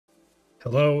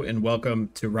Hello and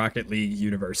welcome to Rocket League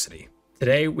University.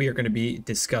 Today we are going to be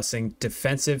discussing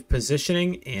defensive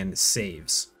positioning and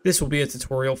saves. This will be a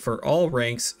tutorial for all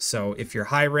ranks, so if you're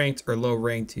high ranked or low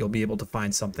ranked, you'll be able to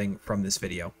find something from this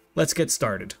video. Let's get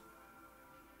started.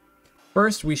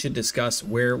 First, we should discuss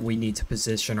where we need to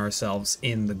position ourselves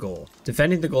in the goal.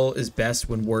 Defending the goal is best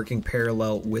when working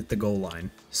parallel with the goal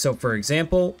line. So for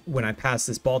example, when I pass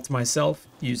this ball to myself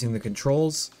using the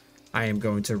controls, I am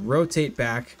going to rotate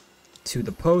back to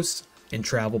the post and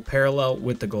travel parallel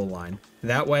with the goal line.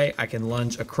 That way I can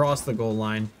lunge across the goal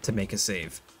line to make a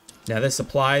save. Now this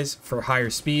applies for higher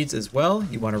speeds as well.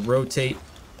 You want to rotate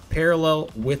parallel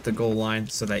with the goal line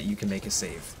so that you can make a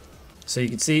save. So you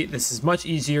can see this is much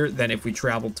easier than if we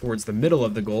travel towards the middle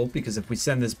of the goal, because if we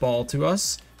send this ball to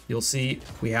us, you'll see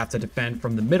we have to defend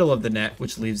from the middle of the net,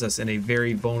 which leaves us in a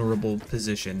very vulnerable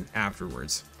position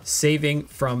afterwards. Saving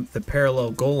from the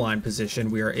parallel goal line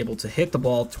position, we are able to hit the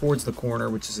ball towards the corner,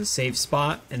 which is a safe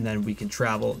spot, and then we can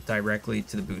travel directly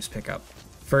to the boost pickup.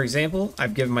 For example,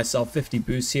 I've given myself 50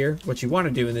 boosts here. What you want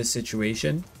to do in this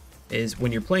situation is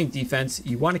when you're playing defense,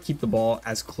 you want to keep the ball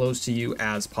as close to you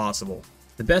as possible.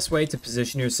 The best way to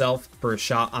position yourself for a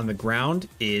shot on the ground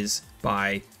is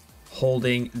by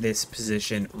holding this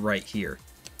position right here.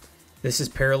 This is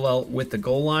parallel with the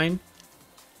goal line.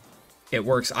 It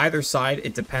works either side.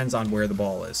 It depends on where the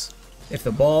ball is. If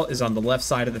the ball is on the left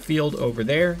side of the field over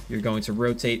there, you're going to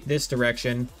rotate this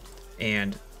direction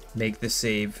and make the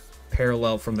save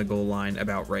parallel from the goal line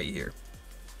about right here.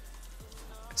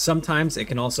 Sometimes it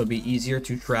can also be easier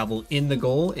to travel in the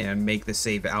goal and make the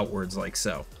save outwards like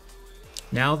so.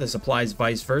 Now this applies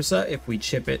vice versa. If we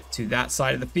chip it to that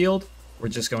side of the field, we're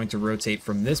just going to rotate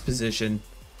from this position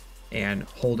and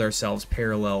hold ourselves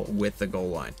parallel with the goal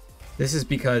line. This is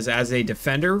because as a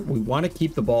defender, we want to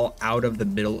keep the ball out of the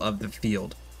middle of the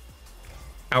field.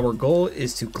 Our goal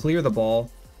is to clear the ball,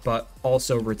 but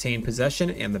also retain possession,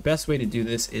 and the best way to do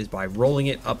this is by rolling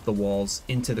it up the walls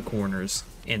into the corners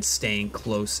and staying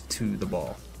close to the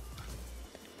ball.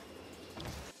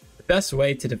 The best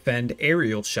way to defend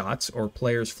aerial shots or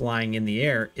players flying in the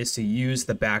air is to use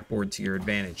the backboard to your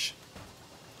advantage.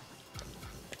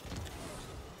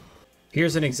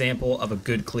 Here's an example of a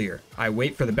good clear. I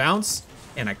wait for the bounce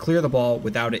and I clear the ball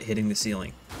without it hitting the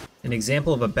ceiling. An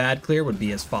example of a bad clear would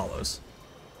be as follows.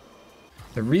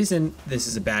 The reason this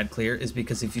is a bad clear is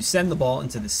because if you send the ball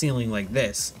into the ceiling like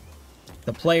this,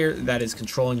 the player that is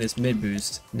controlling this mid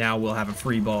boost now will have a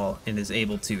free ball and is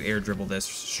able to air dribble this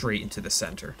straight into the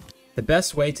center. The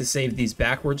best way to save these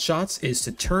backward shots is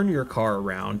to turn your car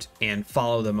around and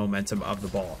follow the momentum of the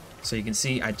ball. So you can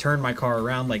see I turn my car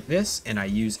around like this and I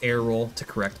use air roll to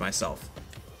correct myself.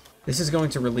 This is going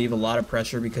to relieve a lot of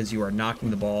pressure because you are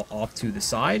knocking the ball off to the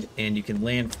side and you can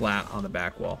land flat on the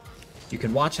back wall. You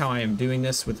can watch how I am doing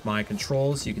this with my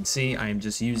controls. You can see I am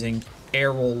just using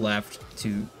air roll left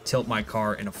to tilt my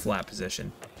car in a flat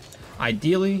position.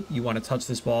 Ideally, you want to touch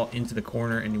this ball into the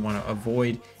corner and you want to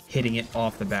avoid hitting it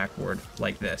off the backboard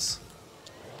like this.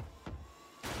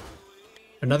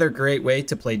 Another great way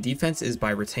to play defense is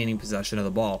by retaining possession of the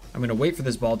ball. I'm going to wait for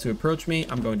this ball to approach me.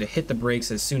 I'm going to hit the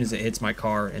brakes as soon as it hits my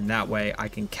car, and that way I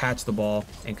can catch the ball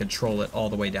and control it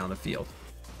all the way down the field.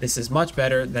 This is much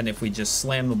better than if we just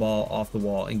slam the ball off the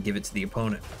wall and give it to the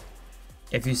opponent.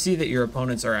 If you see that your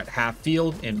opponents are at half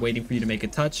field and waiting for you to make a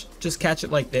touch, just catch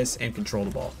it like this and control the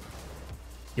ball.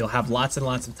 You'll have lots and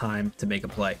lots of time to make a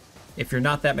play. If you're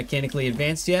not that mechanically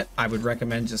advanced yet, I would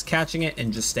recommend just catching it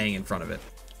and just staying in front of it.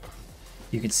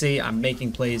 You can see I'm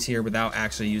making plays here without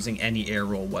actually using any air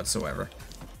roll whatsoever.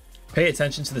 Pay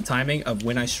attention to the timing of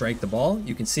when I strike the ball.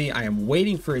 You can see I am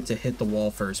waiting for it to hit the wall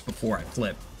first before I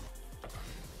flip.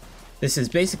 This is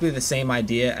basically the same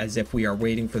idea as if we are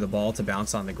waiting for the ball to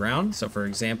bounce on the ground. So for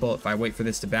example, if I wait for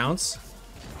this to bounce,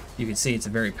 you can see it's a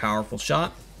very powerful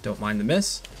shot. Don't mind the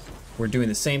miss. We're doing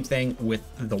the same thing with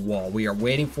the wall. We are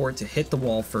waiting for it to hit the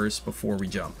wall first before we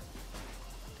jump.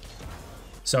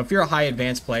 So if you're a high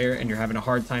advanced player and you're having a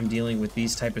hard time dealing with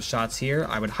these type of shots here,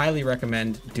 I would highly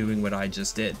recommend doing what I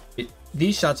just did.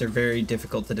 These shots are very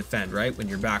difficult to defend, right? When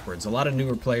you're backwards. A lot of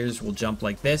newer players will jump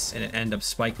like this and end up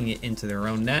spiking it into their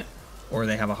own net, or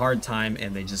they have a hard time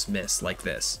and they just miss like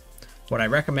this. What I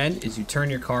recommend is you turn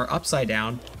your car upside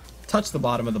down, touch the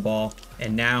bottom of the ball,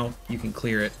 and now you can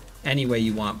clear it any way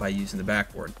you want by using the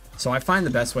backboard. So I find the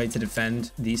best way to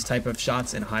defend these type of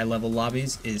shots in high level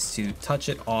lobbies is to touch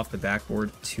it off the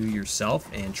backboard to yourself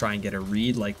and try and get a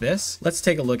read like this. Let's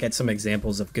take a look at some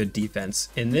examples of good defense.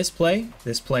 In this play,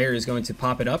 this player is going to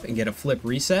pop it up and get a flip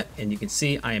reset, and you can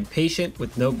see I am patient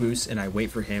with no boost and I wait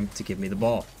for him to give me the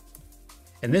ball.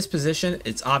 In this position,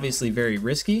 it's obviously very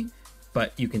risky,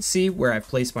 But you can see where I've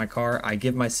placed my car, I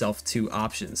give myself two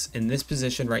options. In this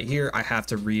position right here, I have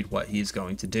to read what he's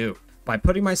going to do. By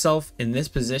putting myself in this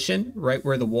position, right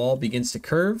where the wall begins to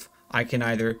curve, I can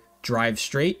either drive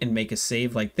straight and make a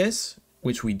save like this,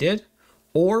 which we did,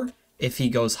 or if he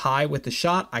goes high with the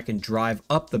shot, I can drive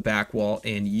up the back wall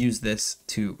and use this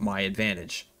to my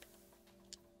advantage.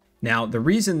 Now, the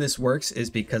reason this works is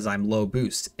because I'm low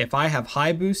boost. If I have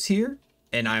high boost here,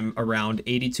 and I'm around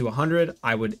 80 to 100,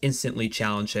 I would instantly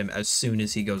challenge him as soon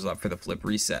as he goes up for the flip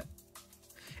reset.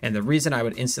 And the reason I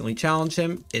would instantly challenge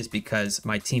him is because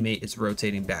my teammate is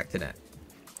rotating back to net.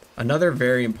 Another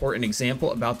very important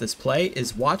example about this play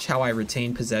is watch how I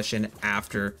retain possession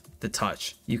after the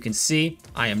touch. You can see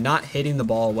I am not hitting the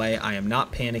ball away. I am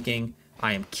not panicking.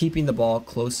 I am keeping the ball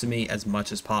close to me as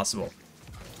much as possible.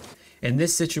 In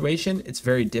this situation, it's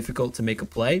very difficult to make a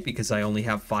play because I only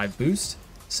have 5 boost.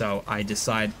 So I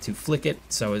decide to flick it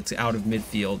so it's out of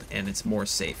midfield and it's more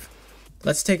safe.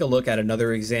 Let's take a look at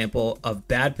another example of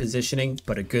bad positioning,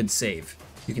 but a good save.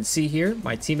 You can see here,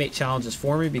 my teammate challenges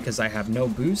for me because I have no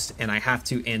boost and I have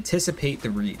to anticipate the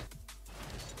read.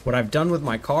 What I've done with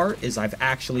my car is I've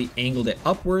actually angled it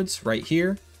upwards right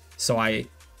here. So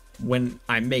when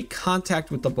I make contact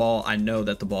with the ball, I know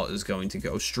that the ball is going to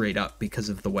go straight up because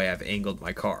of the way I've angled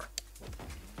my car.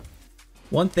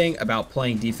 One thing about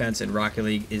playing defense in Rocket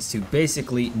League is to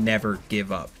basically never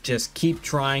give up. Just keep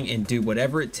trying and do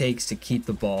whatever it takes to keep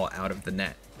the ball out of the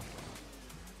net.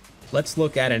 Let's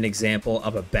look at an example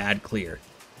of a bad clear.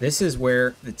 This is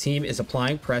where the team is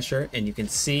applying pressure and you can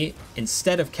see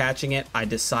instead of catching it, I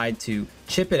decide to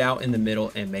chip it out in the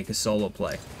middle and make a solo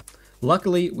play.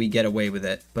 Luckily, we get away with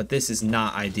it, but this is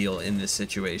not ideal in this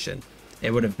situation.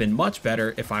 It would have been much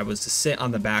better if I was to sit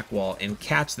on the back wall and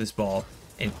catch this ball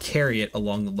and carry it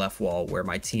along the left wall where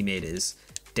my teammate is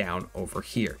down over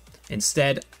here.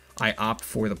 Instead, I opt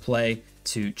for the play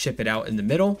to chip it out in the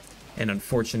middle, and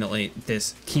unfortunately,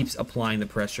 this keeps applying the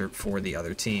pressure for the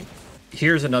other team.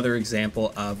 Here's another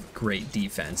example of great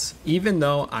defense. Even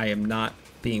though I am not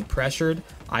being pressured,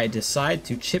 I decide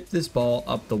to chip this ball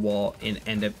up the wall and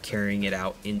end up carrying it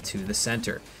out into the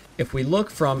center. If we look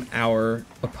from our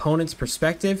opponent's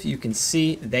perspective, you can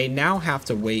see they now have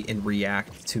to wait and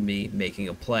react to me making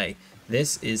a play.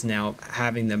 This is now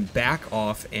having them back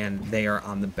off and they are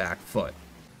on the back foot.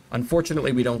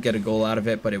 Unfortunately, we don't get a goal out of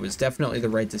it, but it was definitely the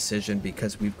right decision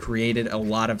because we've created a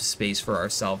lot of space for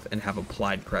ourselves and have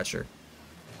applied pressure.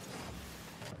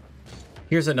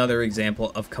 Here's another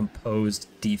example of composed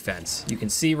defense. You can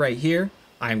see right here,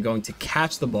 I am going to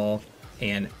catch the ball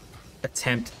and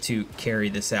attempt to carry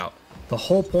this out. The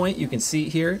whole point you can see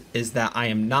here is that I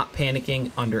am not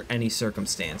panicking under any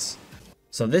circumstance.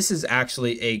 So this is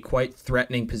actually a quite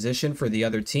threatening position for the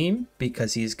other team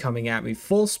because he's coming at me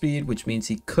full speed, which means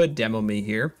he could demo me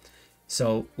here.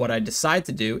 So what I decide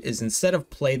to do is instead of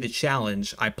play the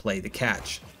challenge, I play the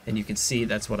catch. And you can see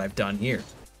that's what I've done here.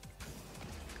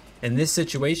 In this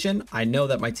situation, I know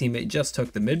that my teammate just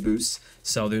took the mid boost,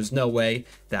 so there's no way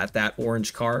that that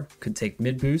orange car could take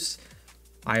mid boost.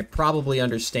 I probably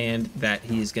understand that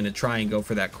he's going to try and go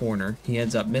for that corner. He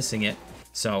ends up missing it.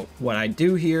 So what I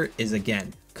do here is,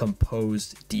 again,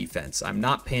 composed defense. I'm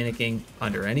not panicking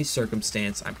under any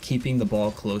circumstance. I'm keeping the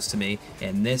ball close to me,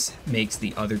 and this makes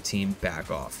the other team back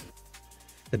off.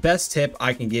 The best tip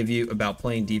I can give you about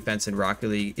playing defense in Rocket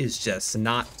League is just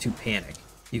not to panic.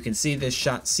 You can see this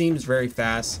shot seems very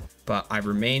fast, but I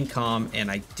remain calm and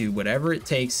I do whatever it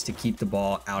takes to keep the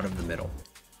ball out of the middle.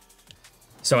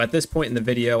 So at this point in the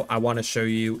video, I want to show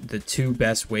you the two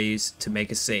best ways to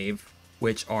make a save,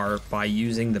 which are by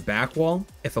using the back wall.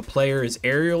 If a player is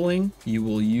aerialing, you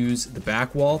will use the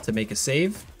back wall to make a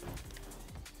save.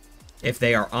 If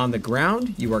they are on the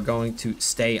ground, you are going to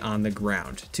stay on the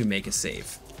ground to make a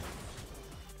save.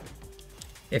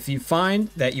 If you find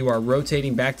that you are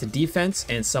rotating back to defense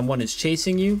and someone is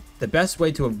chasing you, the best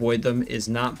way to avoid them is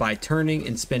not by turning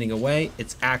and spinning away,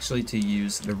 it's actually to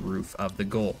use the roof of the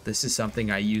goal. This is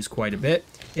something I use quite a bit.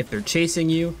 If they're chasing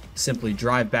you, simply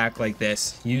drive back like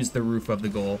this, use the roof of the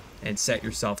goal, and set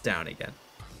yourself down again.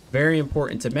 Very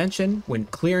important to mention, when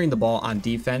clearing the ball on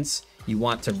defense, you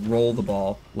want to roll the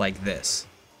ball like this.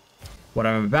 What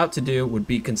I'm about to do would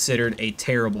be considered a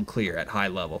terrible clear at high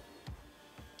level.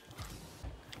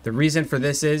 The reason for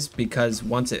this is because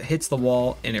once it hits the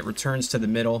wall and it returns to the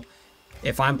middle,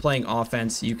 if I'm playing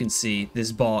offense, you can see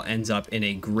this ball ends up in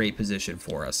a great position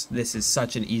for us. This is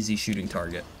such an easy shooting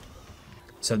target.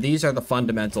 So these are the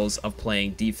fundamentals of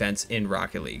playing defense in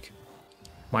Rocket League.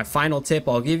 My final tip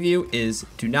I'll give you is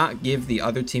do not give the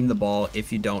other team the ball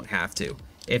if you don't have to.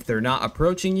 If they're not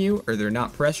approaching you or they're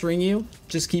not pressuring you,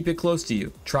 just keep it close to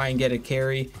you. Try and get a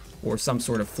carry or some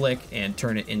sort of flick and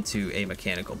turn it into a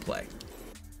mechanical play.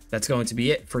 That's going to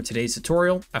be it for today's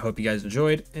tutorial. I hope you guys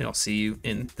enjoyed, and I'll see you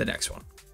in the next one.